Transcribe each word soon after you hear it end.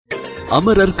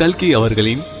அமரர் கல்கி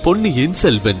அவர்களின் பொன்னியின்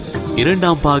செல்வன்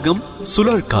இரண்டாம் பாகம்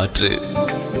சுழற்காற்று.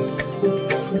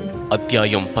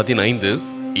 அத்தியாயம் 15.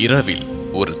 இரவில்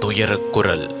ஒரு துயரக்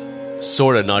குரல்.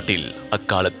 சோழ நாட்டில்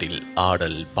அக்காலத்தில்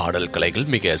ஆடல் பாடல் கலைகள்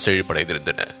மிக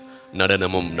செழிப்படைந்திருந்தன.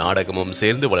 நடனமும் நாடகமும்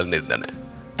சேர்ந்து வளர்ந்திருந்தன.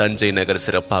 தஞ்சை நகர்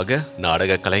சிறப்பாக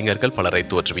நாடக கலைஞர்கள் பலரை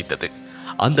தோற்றுவித்தது.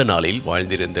 அந்த நாளில்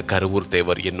வாழ்ந்திருந்த கருவூர்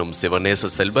தேவர் என்னும் சிவநேச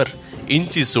செல்வர்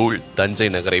இஞ்சி சூழ் தஞ்சை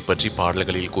நகரை பற்றி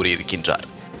பாடல்களில் கூறியிருக்கின்றார்.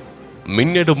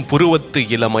 மின்னெடும் புருவத்து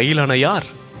இளமயிலனையார்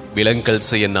விலங்கல்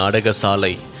செய்ய நாடக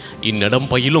சாலை இந்நடம்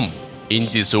பயிலும்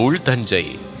இஞ்சி சூழ் தஞ்சை.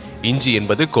 இஞ்சி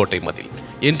என்பது கோட்டை மதில்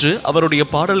என்று அவருடைய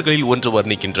பாடல்களில் ஒன்று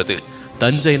வர்ணிக்கின்றது.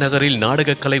 தஞ்சை நகரில்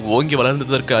நாடக கலை ஓங்கி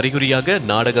வளர்ந்ததற்கு அறிகுறியாக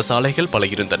நாடக சாலைகள் பல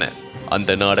இருந்தன.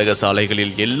 அந்த நாடக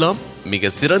சாலைகளில் எல்லாம் மிக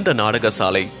சிறந்த நாடக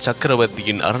சாலை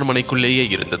சக்கரவர்த்தியின் அரண்மனைக்குள்ளேயே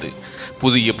இருந்தது.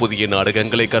 புதிய புதிய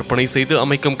நாடகங்களை கற்பனை செய்து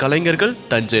அமைக்கும் கலைஞர்கள்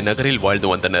தஞ்சை நகரில் வாழ்ந்து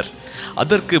வந்தனர்.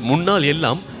 அதற்கு முன்னால்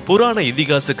எல்லாம் புராண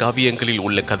இதிகாச காவியங்களில்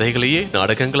உள்ள கதைகளையே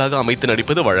நாடகங்களாக அமைத்து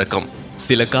நடிப்பது வழக்கம்.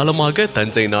 சில காலமாக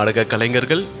தஞ்சை நாடக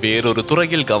கலைஞர்கள் வேறொரு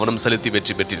துறையில் கவனம் செலுத்தி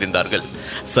வெற்றி பெற்றிருந்தார்கள்.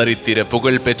 சரித்திர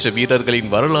புகழ் பெற்ற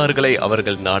வீரர்களின் வரலாறுகளை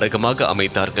அவர்கள் நாடகமாக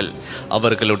அமைத்தார்கள்.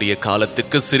 அவர்களுடைய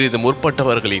காலத்துக்கு சிறிது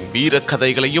முற்பட்டவர்களின் வீர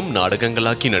கதைகளையும்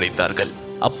நாடகங்களாக்கி நடித்தார்கள்.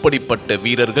 அப்படிப்பட்ட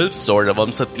வீரர்கள் சோழ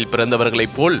வம்சத்தில்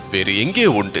பிறந்தவர்களைப் போல் வேறு எங்கே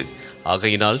உண்டு?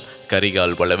 ஆகையினால்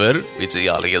கரிகால் வளவர்,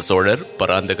 விஜயாலய சோழர்,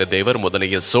 பராந்தக தேவர்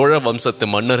முதலிய சோழ வம்சத்து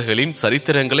மன்னர்களின்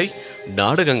சரித்திரங்களை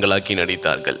நாடகங்களாக்கி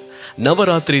நடித்தார்கள்.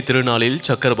 நவராத்திரி திருநாளில்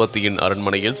சக்கரவர்த்தியின்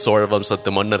அரண்மனையில் சோழ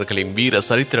வம்சத்து மன்னர்களின் வீர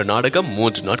சரித்திர நாடகம்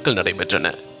 3 நாட்கள்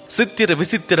நடைபெற்றன. சித்திர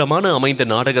விசித்திரமான அமைந்த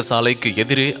நாடக சாலைக்கு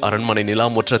எதிரே அரண்மனை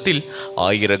நிலாமுற்றத்தில்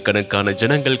ஆயிரக்கணக்கான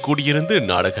ஜனங்கள் கூடியிருந்து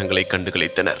நாடகங்களை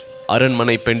கண்டுகளித்தனர்.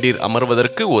 அரண்மனை பெண்டிர்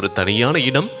அமர்வதற்கு ஒரு தனியான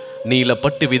இடம்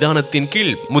நீலப்பட்டு விதானத்தின்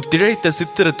கீழ் முத்திழைத்த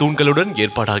சித்திர தூண்களுடன்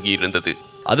ஏற்பாடாகி இருந்தது.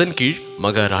 அதன் கீழ்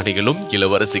மகாராணிகளும்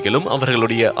இளவரசிகளும்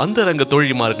அவர்களுடைய அந்தரங்க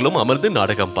தோழிமார்களும் அமர்ந்து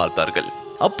நாடகம் பார்த்தார்கள்.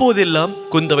 அப்போதெல்லாம்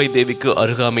குந்தவை தேவிக்கு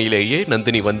அருகாமையிலேயே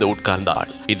நந்தினி வந்து உட்கார்ந்தாள்.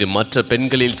 இது மற்ற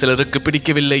பெண்களில் சிலருக்கு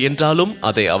பிடிக்கவில்லை என்றாலும்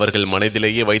அதை அவர்கள்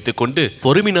மனதிலேயே வைத்துக் கொண்டு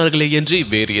பொறுமினார்களேயன்றி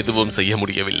வேறு எதுவும் செய்ய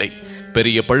முடியவில்லை.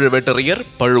 பெரிய பழுவேட்டரையர்,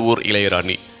 பழுவூர்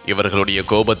இளையராணி இவர்களுடைய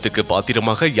கோபத்துக்கு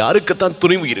பாத்திரமாக யாருக்குத்தான்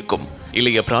துணிவு இருக்கும்?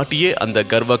 இளைய பிராட்டியே அந்த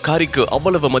கர்வக்காரிக்கு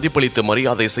அவ்வளவு மதிப்பளித்து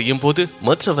மரியாதை செய்யும் போது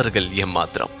மற்றவர்கள்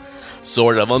ஏமாத்திரம்.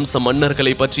 சோழ வம்ச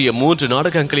மன்னர்களை பற்றிய 3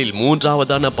 நாடகங்களில்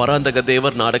 3ஆவதான பராந்தக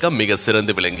தேவர் நாடகம் மிக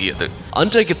சிறந்து விளங்கியது.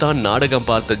 அன்றைக்கு தான் நாடகம்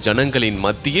பார்த்த ஜனங்களின்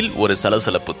மத்தியில் ஒரு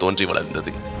சலசலப்பு தோன்றி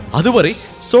வளர்ந்தது. அதுவரை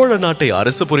சோழ நாட்டை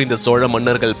அரசு புரிந்த சோழ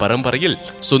மன்னர்கள் பரம்பரையில்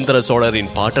சுந்தர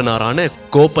சோழரின் பாட்டனாரான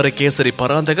கோப்பரகேசரி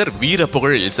பராந்தகர் வீர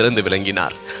புகழில் சிறந்து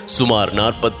விளங்கினார். சுமார்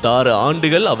 46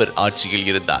 ஆண்டுகள் அவர் ஆட்சியில்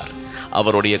இருந்தார்.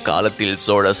 அவருடைய காலத்தில்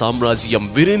சோழ சாம்ராஜ்யம்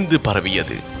விரிந்து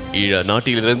பரவியது. ஈழ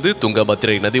நாட்டிலிருந்து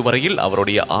துங்கபத்திரை நதி வரையில்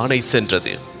அவருடைய ஆணை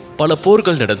சென்றது. பல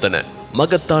போர்கள் நடந்தன.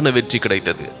 மகத்தான வெற்றி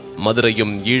கிடைத்தது.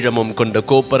 மதுரையும் ஈழமும் கொண்ட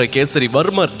கோப்பரகேசரி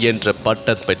வர்மர் என்ற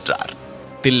பட்டம் பெற்றார்.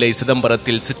 தில்லை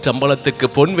சிதம்பரத்தில் சிற்றம்பலத்துக்கு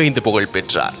பொன்வேய்ந்து புகழ்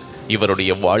பெற்றார்.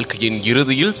 இவருடைய வாழ்க்கையின்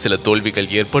இறுதியில் சில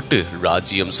தோல்விகள் ஏற்பட்டு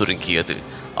ராஜ்யம் சுருங்கியது.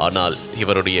 ஆனால்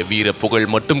இவருடைய வீர புகழ்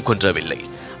மட்டும் கொன்றவில்லை.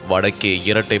 வடக்கே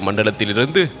இரட்டை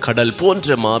மண்டலத்திலிருந்து கடல்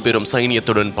போன்ற மாபெரும்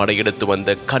சைனியத்துடன் படையெடுத்து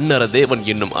வந்த கன்னர தேவன்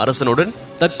என்னும் அரசனுடன்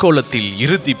தக்கோலத்தில்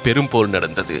இறுதி பெரும்போர்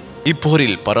நடந்தது.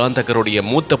 இப்போரில் பராந்தகருடைய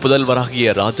மூத்த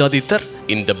புதல்வராகிய ராஜாதித்தர்,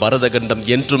 இந்த பரதகண்டம்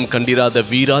என்றும் கண்டிராத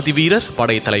வீராதி வீரர்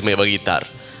படை தலைமை வகித்தார்.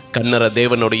 கன்னர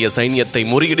தேவனுடைய சைன்யத்தை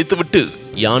முறியடித்துவிட்டு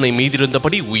யானை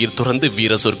மீதிருந்தபடி உயிர் துறந்து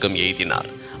வீர சொர்க்கம் எய்தினார்.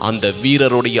 அந்த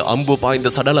வீரருடைய அம்பு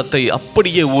பாய்ந்த சடலத்தை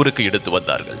அப்படியே ஊருக்கு எடுத்து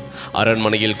வந்தார்கள்.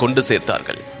 அரண்மனையில் கொண்டு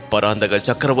சேர்த்தார்கள். பராந்தக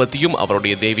சக்கரவர்த்தியும்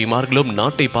அவருடைய தேவிமார்களும்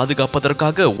நாட்டை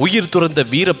பாதுகாப்பதற்காக உயிர் துறந்த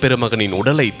வீர பெருமகனின்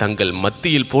உடலை தங்கள்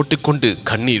மத்தியில் போட்டுக்கொண்டு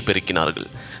கண்ணீர் பெருக்கினார்கள்.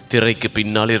 திரைக்கு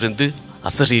பின்னால் இருந்து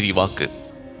அசரீரி வாக்கு,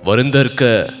 வருந்தற்க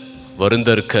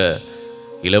வருந்தற்க,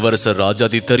 இளவரசர்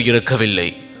ராஜாதித்தர் இறக்கவில்லை.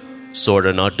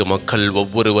 சோழ நாட்டு மக்கள்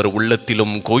ஒவ்வொருவர்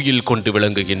உள்ளத்திலும் கோயில் கொண்டு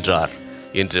விளங்குகின்றார்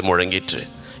என்று முழங்கிற்று.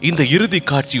 இந்த இறுதி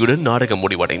காட்சியுடன் நாடகம்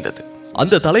முடிவடைந்தது.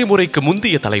 அந்த தலைமுறைக்கு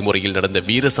முந்தைய தலைமுறையில் நடந்த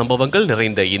வீர சம்பவங்கள்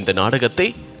நிறைந்த இந்த நாடகத்தை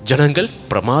ஜனங்கள்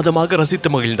பிரமாதமாக ரசித்து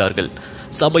மகிழ்ந்தார்கள்.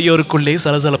 சபையோருக்குள்ளே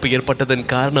சலசலப்பு ஏற்பட்டதன்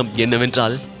காரணம்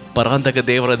என்னவென்றால், பராந்தக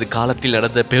தேவரது காலத்தில்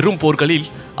நடந்த பெரும் போர்களில்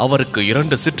அவருக்கு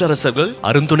 2 சிற்றரசர்கள்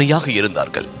அருந்துணையாக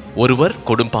இருந்தார்கள். ஒருவர்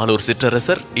கொடும்பாலூர்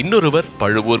சிற்றரசர், இன்னொருவர்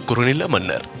பழுவூர் குறுநில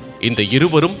மன்னர். இந்த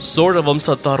இருவரும் சோழ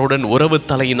வம்சத்தாருடன் உறவு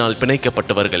தலையினால்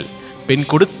பிணைக்கப்பட்டவர்கள். பெண்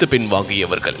கொடுத்து பெண்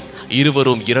வாங்கியவர்கள்.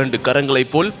 இருவரும் 2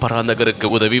 கரங்களைப் போல் பராந்தகருக்கு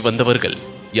உதவி வந்தவர்கள்.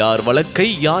 யார் வலக்கை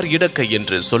யார் இடக்கை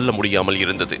என்று சொல்ல முடியாமல்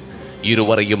இருந்தது.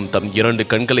 இருவரையும் தம் 2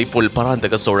 கண்களைப் போல்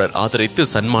பராந்தக சோழர் ஆதரித்து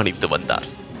சன்மானித்து வந்தார்.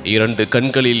 2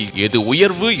 கண்களில் எது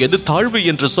உயர்வு எது தாழ்வு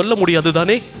என்று சொல்ல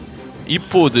முடியாதுதானே?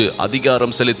 இப்போது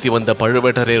அதிகாரம் செலுத்தி வந்த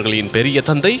பழுவேட்டரையர்களின் பெரிய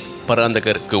தந்தை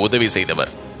பராந்தகருக்கு உதவி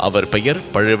செய்தவர். அவர் பெயர்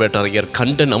பழுவேட்டரையர்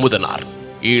கண்டன் அமுதனார்.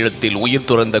 ஈழத்தில் உயிர்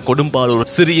துறந்த கொடும்பாலூர்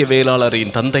சிறிய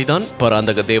வேளாளரின் தந்தைதான்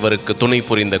பராந்தக தேவருக்கு துணை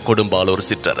புரிந்த கொடும்பாலூர்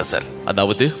சிற்றரசர்,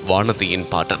 அதாவது வானதியின்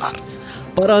பாட்டனார்.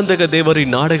 பராந்தக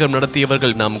தேவரின் நாடகம்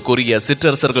நடத்தியவர்கள் நாம் கூறிய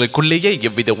சிற்றரசர்களுக்குள்ளேயே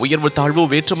எவ்வித உயர்வு தாழ்வோ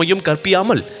வேற்றுமையும்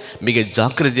கற்பியாமல் மிக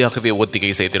ஜாக்கிரதையாகவே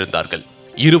ஒத்திகை செய்திருந்தார்கள்.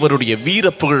 இருவருடைய வீர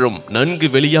புகழும் நன்கு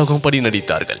வெளியாகும்படி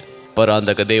நடித்தார்கள்.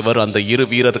 பராந்தக தேவர் அந்த இரு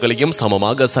வீரர்களையும்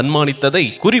சமமாக சன்மானித்ததை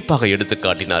குறிப்பாக எடுத்து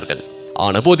காட்டினார்கள்.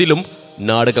 ஆன போதிலும்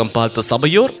நாடகம் பார்த்த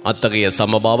சபையோர் அத்தகைய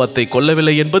சமபாவத்தை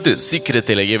கொள்ளவில்லை என்பது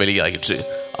சீக்கிரத்திலேயே வெளியாயிற்று.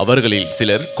 அவர்களில்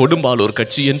சிலர் கொடும்பாலூர்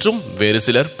கட்சி என்றும் வேறு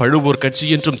சிலர் பழுவூர் கட்சி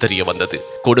என்றும் தெரிய வந்தது.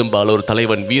 கொடும்பாலூர்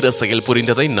தலைவன் வீர செயல்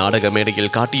புரிந்ததை நாடக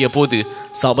மேடையில் காட்டிய போது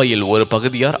சபையில் ஒரு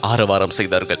பகுதியார் ஆரவாரம்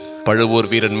செய்தார்கள். பழுவூர்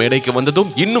வீரன் மேடைக்கு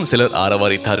வந்ததும் இன்னும் சிலர்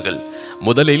ஆரவாரித்தார்கள்.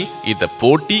 முதலில் இந்த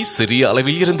போட்டி சிறிய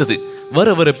அளவில் இருந்தது, வர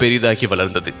வர பெரிதாகி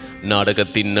வளர்ந்தது.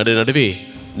 நாடகத்தின் நடுநடுவே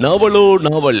நாவலோ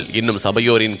நாவல் என்னும்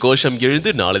சபையோரின் கோஷம் எழுந்து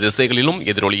 4 திசைகளிலும்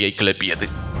எதிரொலியை கிளப்பியது.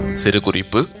 சிறு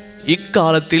குறிப்பு: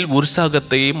 இக்காலத்தில்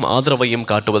உற்சாகத்தையும் ஆதரவையும்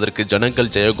காட்டுவதற்கு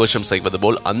ஜனங்கள் ஜெயகோஷம் செய்வது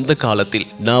போல் அந்த காலத்தில்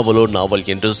நாவலோ நாவல்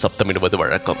என்று சப்தமிடுவது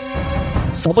வழக்கம்.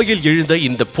 சபையில் எழுந்த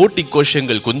இந்த போட்டி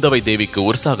கோஷங்கள் குந்தவை தேவிக்கு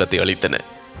உற்சாகத்தை அளித்தன.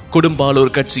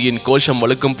 கொடும்பாலூர் கட்சியின் கோஷம்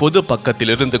வலுக்கும் போது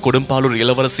பக்கத்திலிருந்து கொடும்பாலூர்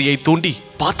இளவரசியை தூண்டி,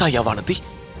 "பார்த்தாயா வானதி,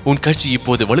 உன் கட்சி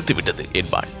இப்போது வலுத்து விட்டது"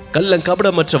 என்பாள்.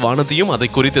 கள்ளங்கபடமற்ற வானதியும் அதை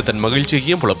குறித்து தன்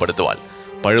மகிழ்ச்சியையும் புலப்படுத்துவாள்.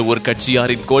 பழுவூர்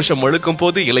கட்சியாரின் கோஷம் வழுக்கும்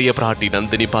போது இளைய பிராட்டி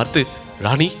நந்தினி பார்த்து,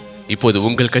 "ராணி, இப்போது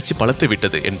உங்கள் கட்சி பலத்து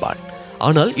விட்டது" என்பாள்.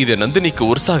 ஆனால் இது நந்தினிக்கு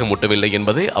உற்சாகம் ஊட்டவில்லை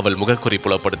என்பதை அவள் முகக்குறி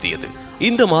புலப்படுத்தியது.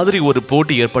 இந்த மாதிரி ஒரு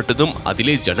போட்டி ஏற்பட்டதும்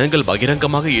அதிலே ஜனங்கள்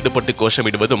பகிரங்கமாக ஈடுபட்டு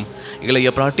கோஷமிடுவதும் இளைய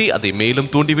பிராட்டி அதை மேலும்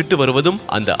தூண்டிவிட்டு வருவதும்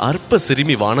அந்த அற்ப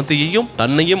சிறுமி வானதியையும்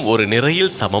தன்னையும் ஒரு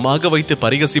நிறையில் சமமாக வைத்து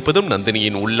பரிகசிப்பதும்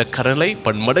நந்தினியின் உள்ள கரலை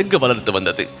பன்மடங்கு வளர்த்து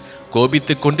வந்தது.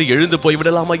 கோபித்துக் கொண்டு எழுந்து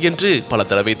போய்விடலாமா என்று பல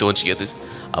தடவை தோன்றியது.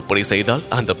 அப்படி செய்தால்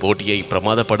அந்த போட்டியை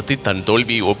பிரமாதப்படுத்தி தன்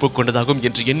தோல்வியை ஒப்புக்கொண்டதாகும்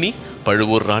என்று எண்ணி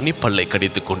பழுவூர் ராணி பல்லை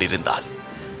கடித்துக் கொண்டிருந்தாள்.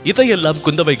 இதையெல்லாம்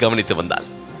குந்தவை கவனித்து வந்தாள்.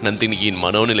 நந்தினியின்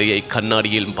மனோநிலையை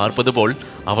கண்ணாடியில் பார்ப்பது போல்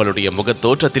அவளுடைய முக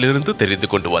தோற்றத்திலிருந்து தெரிந்து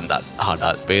கொண்டு வந்தாள்.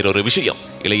 ஆனால் வேறொரு விஷயம்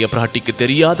இளைய பிராட்டிக்கு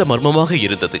தெரியாத மர்மமாக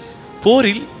இருந்தது.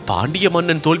 போரில் பாண்டிய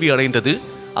மன்னன் தோல்வி அடைந்தது,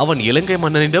 அவன் இலங்கை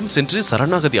மன்னனிடம் சென்று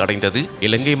சரணாகதி அடைந்தது,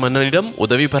 இலங்கை மன்னனிடம்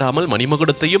உதவி பெறாமல்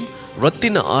மணிமகுடத்தையும்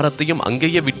ரத்தின ஆரத்தையும்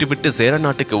அங்கேயே விட்டுவிட்டு சேர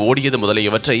நாட்டுக்கு ஓடியது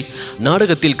முதலியவற்றை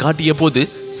நாடகத்தில் காட்டிய போது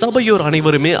சபையோர்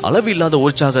அனைவருமே அளவில்லாத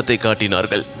உற்சாகத்தை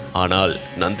காட்டினார்கள். ஆனால்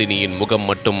நந்தினியின் முகம்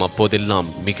மட்டும் அப்போதெல்லாம்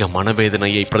மிக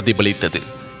மனவேதனையை பிரதிபலித்தது.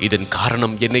 இதன்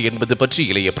காரணம் என்ன என்பது பற்றி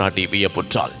இளைய பிராட்டி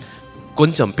வியப்புற்றாள்.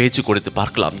 கொஞ்சம் பேச்சு கொடுத்து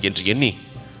பார்க்கலாம் என்று எண்ணி,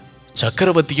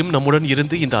 "சக்கரவர்த்தியும் நம்முடன்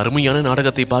இருந்து இந்த அருமையான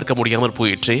நாடகத்தை பார்க்க முடியாமல்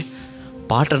போயிற்றே.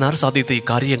 பாட்டனார் சாதித்த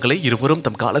காரியங்களை இருவரும்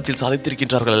தம் காலத்தில்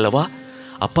சாதித்திருக்கின்றார்கள் அல்லவா?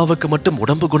 அப்பாவுக்கு மட்டும்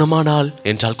உடம்பு குணமானால்"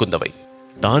 என்றாள் குந்தவை.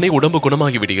 "தானே உடம்பு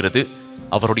குணமாகி விடுகிறது.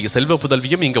 அவருடைய செல்வ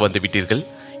புதல்வியும் இங்கு வந்து விட்டீர்கள்.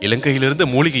 இலங்கையிலிருந்து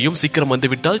மூலிகையும் சீக்கிரம்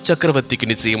வந்துவிட்டால் சக்கரவர்த்திக்கு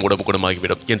நிச்சயம் உடம்பு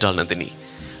குணமாகிவிடும்" என்றாள் நந்தினி.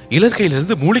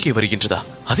 "இலங்கையிலிருந்து மூலிகை வருகின்றதா?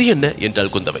 அது என்ன?"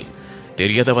 என்றாள் குந்தவை.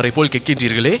 "தெரியாதவரை போல்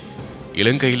கேட்கின்றீர்களே.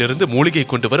 இலங்கையிலிருந்து மூலிகை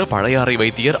கொண்டு வர பழையாறை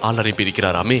வைத்தியர் ஆள்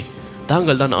அனுப்பியிருக்கிறாராமே.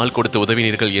 தாங்கள் தான் ஆள் கொடுத்து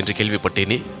உதவினீர்கள் என்று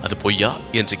கேள்விப்பட்டேனே, அது பொய்யா?"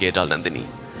 என்று கேட்டாள் நந்தினி.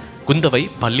 குந்தவை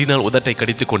பல்லினால் உதட்டை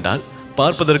கடித்துக் கொண்டால்.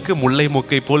 பார்ப்பதற்கு முல்லை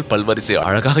மூக்கை போல் பல்வரிசை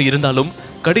அழகாக இருந்தாலும்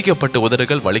கடிக்கப்பட்ட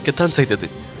உதடுகள் வலிக்கத்தான் செய்தது.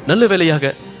 நல்ல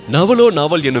வேளையாக நவலோ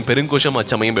நாவல் என்னும் பெருங்கோஷம்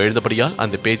அச்சமயம் எழுந்தபடியால்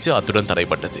அந்த பேச்சு அத்துடன்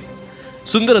தடைப்பட்டது.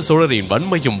 சுந்தர சோழரின்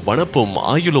வன்மையும் வனப்பும்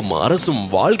ஆயுளும் அரசும்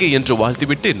வாழ்க்கை என்று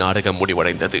வாழ்த்துவிட்டு நாடகம்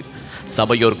முடிவடைந்தது.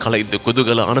 சபையோர் கலைந்து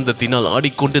குதூகல ஆனந்தத்தினால்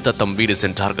ஆடிக்கொண்டு தத்தம் வீடு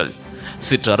சென்றார்கள்.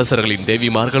 சிற்றரசர்களின்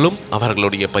தேவிமார்களும்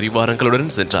அவர்களுடைய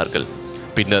பரிவாரங்களுடன் சென்றார்கள்.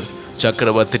 பின்னர்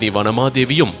சக்கரவர்த்தினி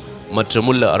வனமாதேவியும்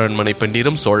மற்றுமுள்ள அரண்மனை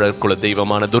பெண்டிரும் சோழர் குல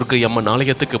தெய்வமான துர்க்கை அம்மன்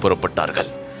ஆலயத்துக்கு புறப்பட்டார்கள்.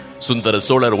 சுந்தர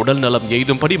சோழர் உடல் நலம்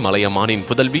எய்தும்படி மலையமானின்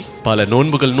புதல்வி பல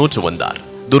நோன்புகள் நோற்று வந்தார்.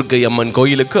 துர்க்கை அம்மன்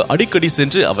கோயிலுக்கு அடிக்கடி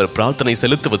சென்று அவர் பிரார்த்தனை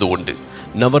செலுத்துவது உண்டு.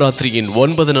 நவராத்திரியின்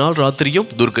 9 நாள் ராத்திரியும்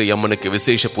துர்க்கை அம்மனுக்கு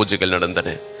விசேஷ பூஜைகள்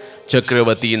நடந்தன.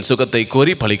 சக்கரவர்த்தியின் சுகத்தை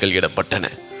கோரி பலிகள் இடப்பட்டன.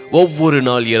 ஒவ்வொரு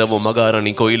நாள் இரவு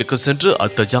மகாராணி கோயிலுக்கு சென்று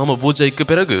அர்த்த ஜாம பூஜைக்கு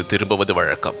பிறகு திரும்புவது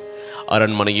வழக்கம்.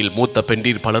 அரண்மனையில் மூத்த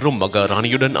பெண்டீர் பலரும்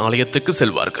மகாராணியுடன் ஆலயத்துக்கு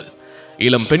செல்வார்கள்.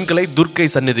 இளம் பெண்களை துர்க்கை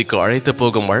சந்நிதிக்கு அழைத்து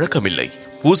போகும் வழக்கமில்லை.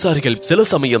 பூசாரிகள் சில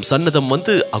சமயம் சன்னதம்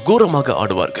வந்து அகோரமாக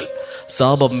ஆடுவார்கள்.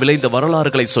 சாபம் விளைந்த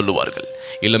வரலாறுகளை சொல்லுவார்கள்.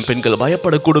 இளம் பெண்கள்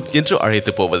பயப்படக்கூடும் என்று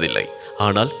அழைத்து போவதில்லை.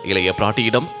 ஆனால் இளைய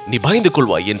பிராட்டியிடம் "நீ பயந்து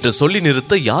கொள்வாய்" என்று சொல்லி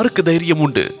நிறுத்த யாருக்கு தைரியம்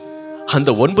உண்டு? அந்த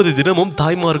 9 தினமும்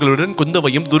தாய்மார்களுடன்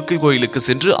குந்தவையும் துர்க்கை கோயிலுக்கு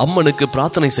சென்று அம்மனுக்கு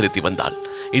பிரார்த்தனை செலுத்தி வந்தாள்.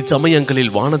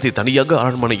 இச்சமயங்களில் வானதி தனியாக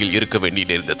அரண்மனையில் இருக்க வேண்டி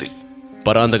நேர்ந்தது.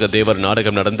 பராந்தக தேவர்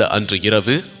நாடகம் நடந்த அன்று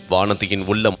இரவு வானதியின்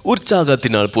உள்ளம்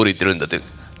உற்சாகத்தினால் பூரித்திருந்தது.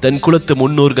 தன் குலத்து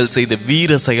முன்னோர்கள் செய்த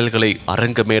வீர செயல்களை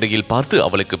அரங்க மேடையில் பார்த்து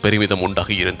அவளுக்கு பெருமிதம்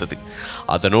உண்டாகி இருந்தது.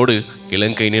 அதனோடு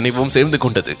இலங்கை நினைவும் சேர்ந்து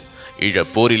கொண்டது.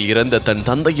 ஈழப்போரில் இறந்த தன்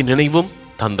தந்தையின் நினைவும்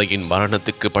தந்தையின்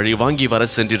மரணத்துக்கு பழி வாங்கி வர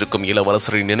சென்றிருக்கும்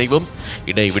இளவரசரின் நினைவும்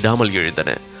இடைவிடாமல் எழுந்தன.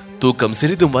 தூக்கம்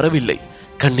சிறிதும் வரவில்லை.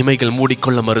 கண்ணிமைகள்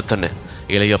மூடிக்கொள்ள மறுத்தன.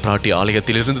 இளைய பிராட்டி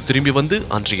ஆலயத்திலிருந்து திரும்பி வந்து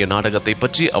அன்றைய நாடகத்தை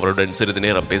பற்றி அவருடன் சிறிது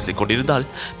நேரம் பேசிக் கொண்டிருந்தால்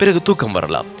பிறகு தூக்கம்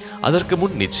வரலாம். அதற்கு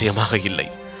முன் நிச்சயமாக இல்லை.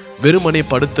 வெறுமனே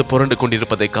படுத்து புரண்டு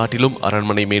கொண்டிருப்பதை காட்டிலும்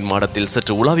அரண்மனை மேன்மாடத்தில்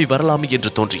சற்று உலாவி வரலாமே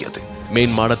என்று தோன்றியது.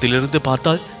 மேன்மாடத்திலிருந்து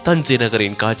பார்த்தால் தஞ்சை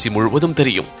நகரின் காட்சி முழுவதும்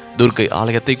தெரியும். துர்க்கை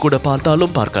ஆலயத்தை கூட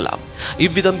பார்த்தாலும் பார்க்கலாம்.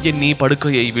 இவ்விதம் எண்ணி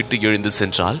படுக்கையை விட்டு எழுந்து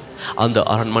சென்றால் அந்த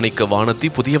அரண்மனைக்கு வானதி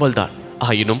புதியவள்தான்.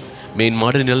 ஆயினும்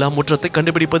மேன்மாட நிலா முற்றத்தை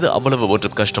கண்டுபிடிப்பது அவ்வளவு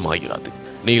ஒன்றும் கஷ்டமாகிறது.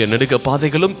 நீல நெடுக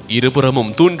பாதைகளும்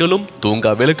இருபுறமும் தூண்களும்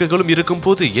தூங்கா விளக்குகளும் இருக்கும்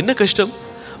போது என்ன கஷ்டம்?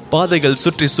 பாதைகள்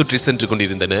சுற்றி சுற்றி சென்று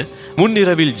கொண்டிருந்தன.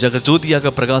 முன்னிரவில்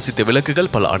ஜகஜோதியாக பிரகாசித்த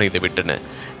விளக்குகள் பல அணைந்து விட்டன.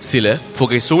 சில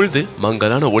புகை சூழ்ந்து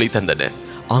மங்கலான ஒளி தந்தன.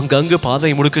 ஆங்காங்கு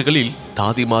பாதை முடுக்குகளில்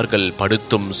தாதிமார்கள்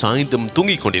படுத்தும் சாய்ந்தும்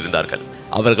தூங்கிக் கொண்டிருந்தார்கள்.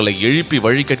 அவர்களை எழுப்பி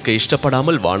வழி கேட்க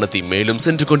இஷ்டப்படாமல் வானதி மேலும்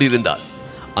சென்று கொண்டிருந்தாள்.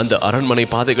 அந்த அரண்மனை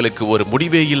பாதைகளுக்கு ஒரு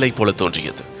முடிவே இல்லை போல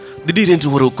தோன்றியது. திடீரென்று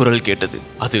ஒரு குரல் கேட்டது.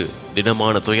 அது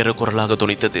திடமான துயர குரலாக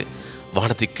துணித்தது.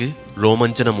 வானதிக்கு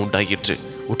ரோமஞ்சனம் உண்டாயிற்று.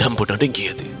 உடம்பு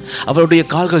நடுங்கியது. அவருடைய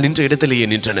கால்கள் நின்ற இடத்திலேயே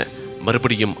நின்றன.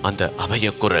 மறுபடியும் அந்த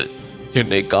அபய குரல்,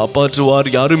 என்னை காப்பாற்றுவார்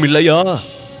யாரும் இல்லையா?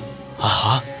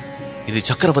 ஆஹா, இது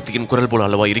சக்கரவர்த்தியின் குரல் போல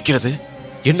அல்லவா இருக்கிறது.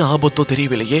 என்ன ஆபத்தோ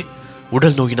தெரியவில்லையே.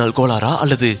 உடல் நோயினால் கோளாரா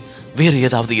அல்லது வேறு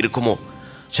ஏதாவது இருக்குமோ?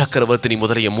 சக்கரவர்த்தினி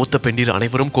முதலிய மூத்த பெண்டீர்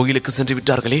அனைவரும் கோயிலுக்கு சென்று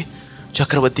விட்டார்களே.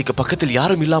 சக்கரவர்த்திக்கு பக்கத்தில்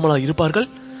யாரும் இல்லாமலா இருப்பார்கள்?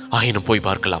 ஆயினும் போய்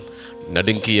பார்க்கலாம்.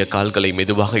 நடுங்கிய கால்களை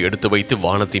மெதுவாக எடுத்து வைத்து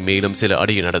வானதி மேலும் சில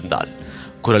அடி நடந்தாள்.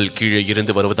 குரல் கீழே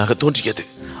இருந்து வருவதாக தோன்றியது.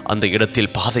 அந்த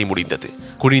இடத்தில் பாதை முடிந்தது.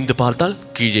 குனிந்து பார்த்தால்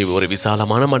கீழே ஒரு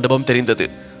விசாலமான மண்டபம் தெரிந்தது.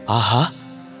 ஆஹா,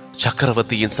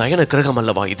 சக்கரவர்த்தியின் சயன கிரகம்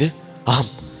அல்லவா இது?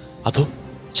 ஆம், அதோ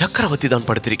சக்கரவர்த்தி தான்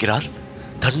படுத்திருக்கிறார்.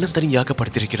 தன்னந்தனியாக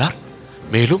படுத்திருக்கிறார்.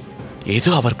 மேலும்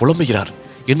ஏதோ அவர் புலம்புகிறார்.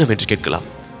 என்னவென்று கேட்கலாம்.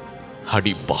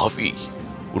 அடி பாவி,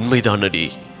 உண்மைதான் அடி.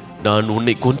 நான்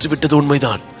உன்னை கொன்றுவிட்டது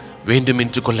உண்மைதான்.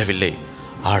 வேண்டுமென்று கொள்ளவில்லை.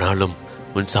 ஆனாலும்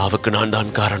உன் சாவுக்கு நான்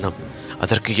தான் காரணம்.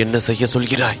 அதற்கு என்ன செய்ய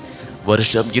சொல்கிறாய்?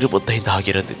 வருஷம் 25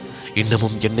 ஆகிறது.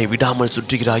 இன்னமும் என்னை விடாமல்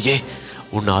சுற்றுகிறாயே.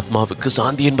 உன் ஆத்மாவுக்கு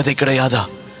சாந்தி என்பதை கிடையாதா?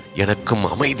 எனக்கும்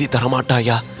அமைதி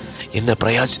தரமாட்டாயா? என்ன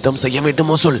பிரயாச்சித்தம் செய்ய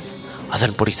வேண்டுமோ சொல்.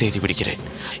 அதன்படி செய்து விடுகிறேன்.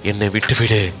 என்னை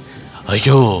விட்டுவிடு.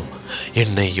 ஐயோ,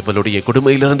 என்னை இவளுடைய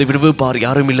கொடுமையிலிருந்து விடுவிப்பார்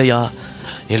யாரும் இல்லையா?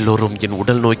 எல்லோரும் என்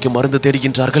உடல் நோய்க்கு மருந்து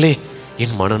தேடுகின்றார்களே.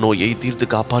 என் மனநோயை தீர்த்து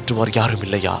காப்பாற்றுவார் யாரும்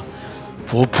இல்லையா?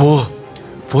 போ,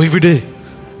 போய்விடு.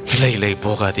 இல்லை,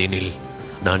 போகாதேனில்.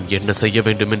 நான் என்ன செய்ய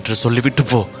வேண்டும் என்று சொல்லிவிட்டு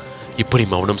போ. இப்படி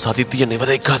மௌனம் சாதித்து என்னை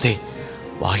வதைக்காதே.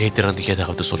 வாயை திறந்து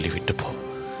ஏதாவது சொல்லிவிட்டு போ.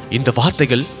 இந்த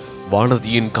வார்த்தைகள்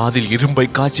வானதியின் காதில் இரும்பை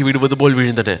காய்ச்சி விடுவது போல்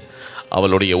விழுந்தன.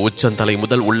 அவளுடைய உச்சந்தலை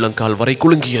முதல் உள்ளங்கால் வரை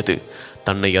குலுங்கியது.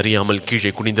 தன்னை அறியாமல்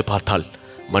கீழே குனிந்து பார்த்தாள்.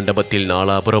 மண்டபத்தில்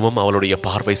நாலாபுரமும் அவளுடைய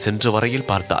பார்வை சென்ற வரையில்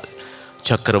பார்த்தாள்.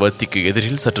 சக்கரவர்த்திக்கு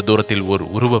எதிரில் சற்று தூரத்தில் ஒரு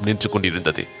உருவம் நின்று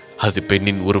கொண்டிருந்தது. அது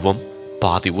பெண்ணின் உருவம்.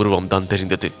 பாதி உருவம் தான்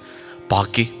தெரிந்தது.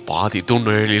 பாக்கி பாதி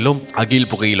தூண்நிழலிலும் அகில்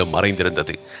புகையிலும்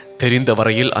மறைந்திருந்தது. தெரிந்த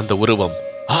வரையில் அந்த உருவம்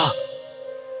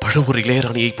பழுவூர்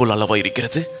இளையராணியைப் போல் அல்லவா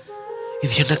இருக்கிறது.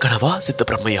 இது என்ன கனவா, சித்த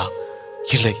பிரம்மையா?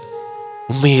 இல்லை,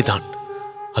 உண்மையேதான்.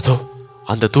 அதோ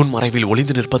அந்த தூண் மறைவில்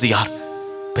ஒளிந்து நிற்பது யார்?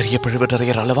 பெரிய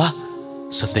பழுவேட்டரையர் அல்லவா?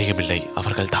 சந்தேகமில்லை,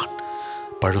 அவர்கள்தான்.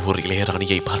 பழுவூர்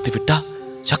இளையராணியை பார்த்துவிட்டா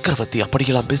சக்கரவர்த்தி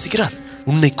அப்படியெல்லாம் பேசுகிறார்.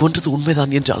 உன்னை கொன்றது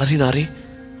உண்மைதான் என்று அலறினாரே,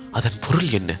 அதன் பொருள்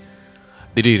என்ன?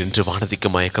 திடீரென்று வானதிக்கு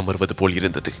மயக்கம் வருவது போல்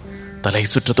இருந்தது. தலை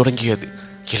சுற்ற தொடங்கியது.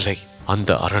 இல்லை,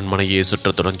 அந்த அரண்மனையே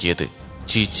சுற்ற தொடங்கியது.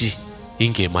 சீச்சி,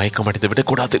 இங்கே மயக்கம் அடைந்து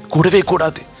விடக்கூடாது, கூடவே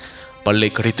கூடாது. பல்லை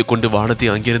கடித்துக் கொண்டு வானதி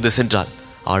அங்கிருந்து சென்றாள்.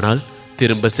 ஆனால்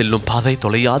திரும்ப செல்லும் பாதை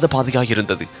தொலையாத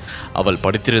பாதையாயிருந்தது. அவள்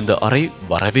படித்திருந்த அறை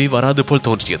வரவே வராது போல்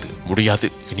தோன்றியது. முடியாது,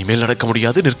 இனிமேல் நடக்க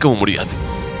முடியாது, நிற்கவும் முடியாது.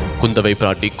 குந்தவை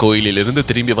பிராட்டி கோயிலில் இருந்து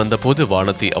திரும்பி வந்த போது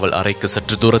வானதி அவள் அறைக்கு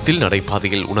சற்று தூரத்தில்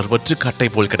நடைபாதையில் உணர்வற்று கட்டை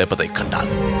போல் கிடப்பதை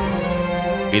கண்டாள்.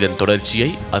 இதன் தொடர்ச்சியை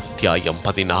அத்தியாயம்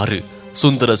 16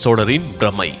 சுந்தர சோழரின்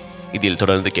பிரமை இதில்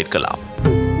தொடர்ந்து கேட்கலாம்.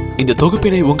 இந்த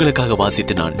தொகுப்பினை உங்களுக்காக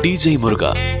வாசித்து நான் DJ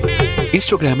முருகா.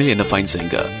 இன்ஸ்டாகிராமில் என்ன ஃபைண்ட்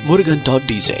செய்யுங்க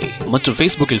murugan.dj மற்றும்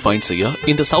Facebookல் ஃபைண்ட் செய்ய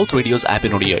இந்த சவுத் ரேடியோஸ்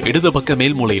ஆப்பினுடைய இடது பக்க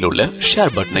மேல் மூலையில் உள்ள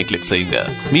ஷேர் பட்டனை கிளிக் செய்யுங்க.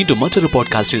 மீண்டும் மற்றொரு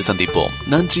பாட்காஸ்டில் சந்திப்போம்.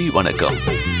 நன்றி, வணக்கம்.